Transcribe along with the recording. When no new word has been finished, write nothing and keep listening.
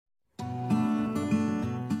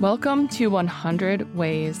Welcome to 100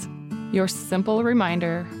 Ways, your simple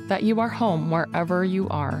reminder that you are home wherever you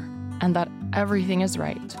are and that everything is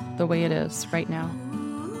right the way it is right now.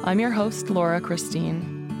 I'm your host, Laura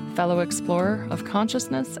Christine, fellow explorer of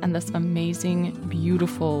consciousness and this amazing,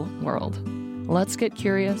 beautiful world. Let's get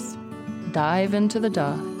curious, dive into the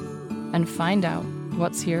duh, and find out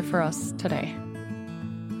what's here for us today.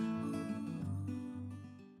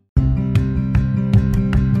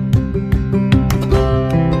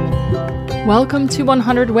 Welcome to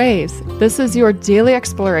 100 Ways. This is your daily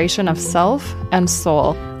exploration of self and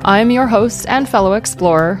soul. I'm your host and fellow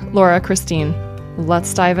explorer, Laura Christine.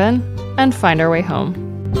 Let's dive in and find our way home.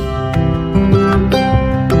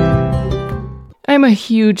 I'm a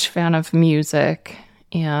huge fan of music,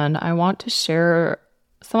 and I want to share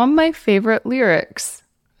some of my favorite lyrics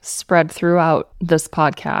spread throughout this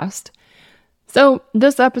podcast. So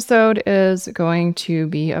this episode is going to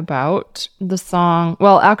be about the song,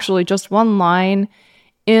 well, actually just one line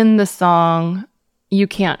in the song, You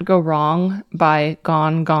Can't Go Wrong by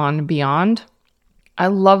Gone, Gone, Beyond. I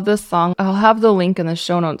love this song. I'll have the link in the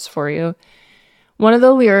show notes for you. One of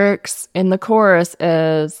the lyrics in the chorus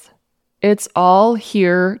is, "It's all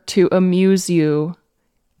here to amuse you.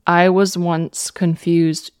 I was once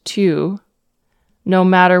confused too. No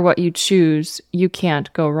matter what you choose, you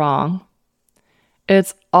can't go wrong.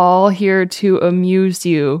 It's all here to amuse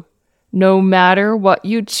you. No matter what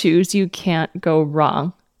you choose, you can't go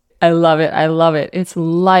wrong." I love it. I love it. It's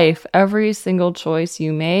life. Every single choice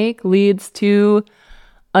you make leads to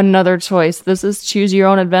another choice. This is choose your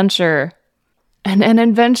own adventure. And an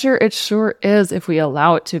adventure it sure is if we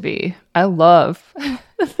allow it to be. I love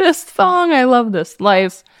this song. I love this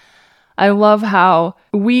life. I love how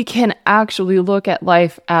we can actually look at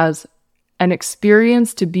life as an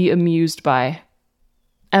experience to be amused by.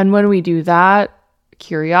 And when we do that,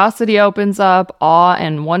 curiosity opens up, awe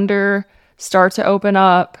and wonder start to open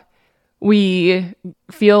up. We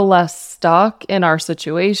feel less stuck in our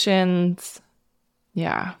situations.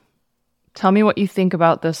 Yeah. Tell me what you think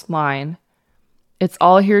about this line. It's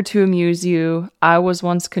all here to amuse you. I was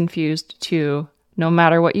once confused too. No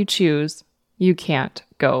matter what you choose, you can't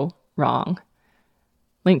go wrong.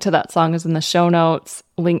 Link to that song is in the show notes.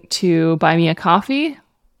 Link to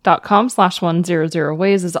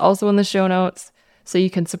buymeacoffee.com/100ways is also in the show notes. So you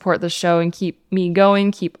can support the show and keep me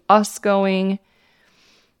going, keep us going.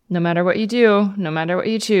 No matter what you do, no matter what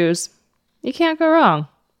you choose, you can't go wrong.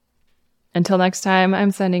 Until next time, I'm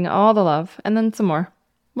sending all the love and then some more.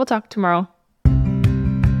 We'll talk tomorrow.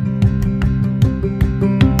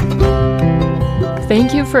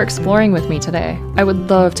 Thank you for exploring with me today. I would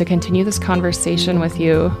love to continue this conversation with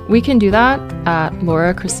you. We can do that at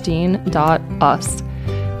laurachristine.us.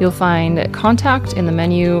 You'll find contact in the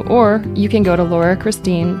menu, or you can go to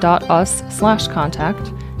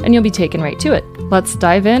laurachristine.us/contact and you'll be taken right to it. Let's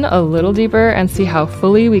dive in a little deeper and see how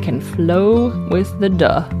fully we can flow with the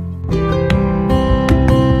duh.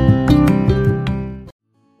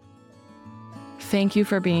 Thank you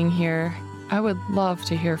for being here. I would love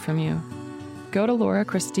to hear from you. Go to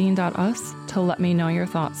laurachristine.us to let me know your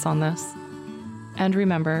thoughts on this. And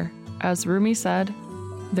remember, as Rumi said,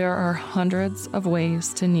 there are hundreds of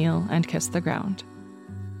ways to kneel and kiss the ground.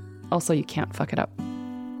 Also, you can't fuck it up.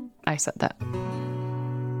 I said that.